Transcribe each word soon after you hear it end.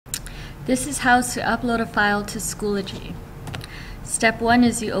This is how to upload a file to Schoology. Step 1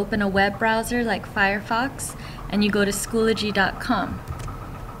 is you open a web browser like Firefox and you go to Schoology.com.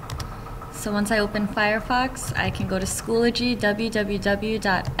 So once I open Firefox, I can go to Schoology,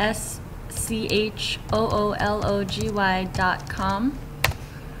 www.schoology.com.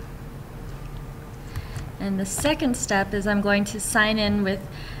 And the second step is I'm going to sign in with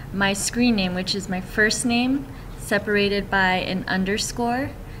my screen name, which is my first name separated by an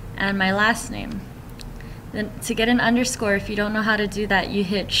underscore and my last name. Then to get an underscore, if you don't know how to do that, you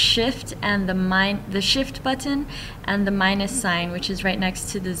hit shift and the shift button and the minus sign, which is right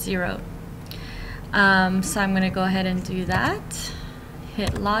next to the 0. So I'm going to go ahead and do that.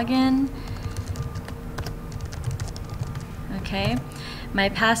 Hit login. Okay. My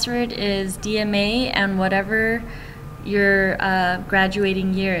password is DMA and whatever your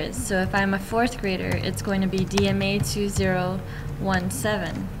graduating year is. So if I'm a 4th grader, it's going to be DMA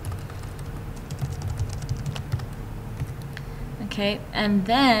 2017. Okay, and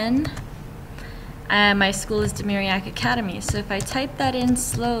then my school is DMA Academy. So if I type that in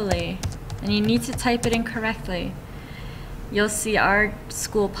slowly, and you need to type it in correctly, you'll see our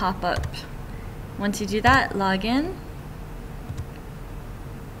school pop up. Once you do that, log in.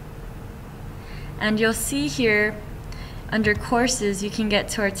 And you'll see here under courses, you can get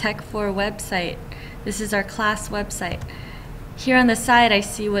to our Tech 4 website. This is our class website. Here on the side, I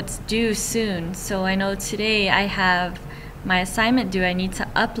see what's due soon. So I know today I have my assignment due. I need to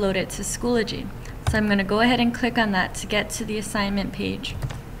upload it to Schoology. So I'm going to go ahead and click on that to get to the assignment page.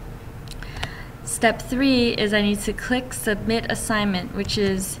 Step 3 is I need to click Submit Assignment, which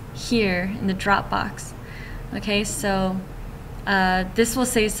is here in the drop box. Okay, so this will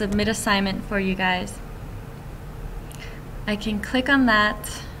say Submit Assignment for you guys. I can click on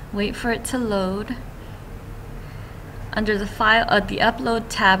that, wait for it to load. Under the the Upload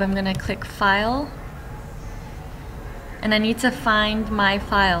tab, I'm going to click File, and I need to find my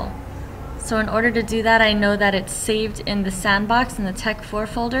file. So in order to do that, I know that it's saved in the Sandbox in the Tech 4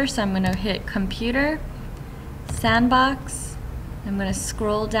 folder, so I'm going to hit Computer, Sandbox. I'm going to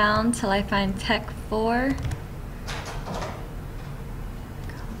scroll down till I find Tech 4.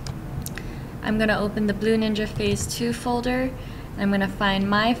 I'm going to open the Blue Ninja Phase 2 folder. I'm going to find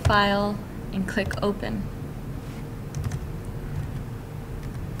my file and click Open.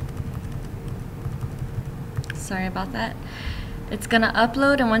 Sorry about that. It's going to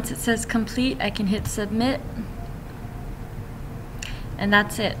upload, and once it says complete, I can hit Submit. And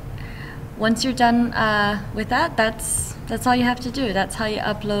that's it. Once you're done with that, that's all you have to do. That's how you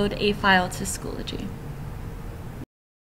upload a file to Schoology.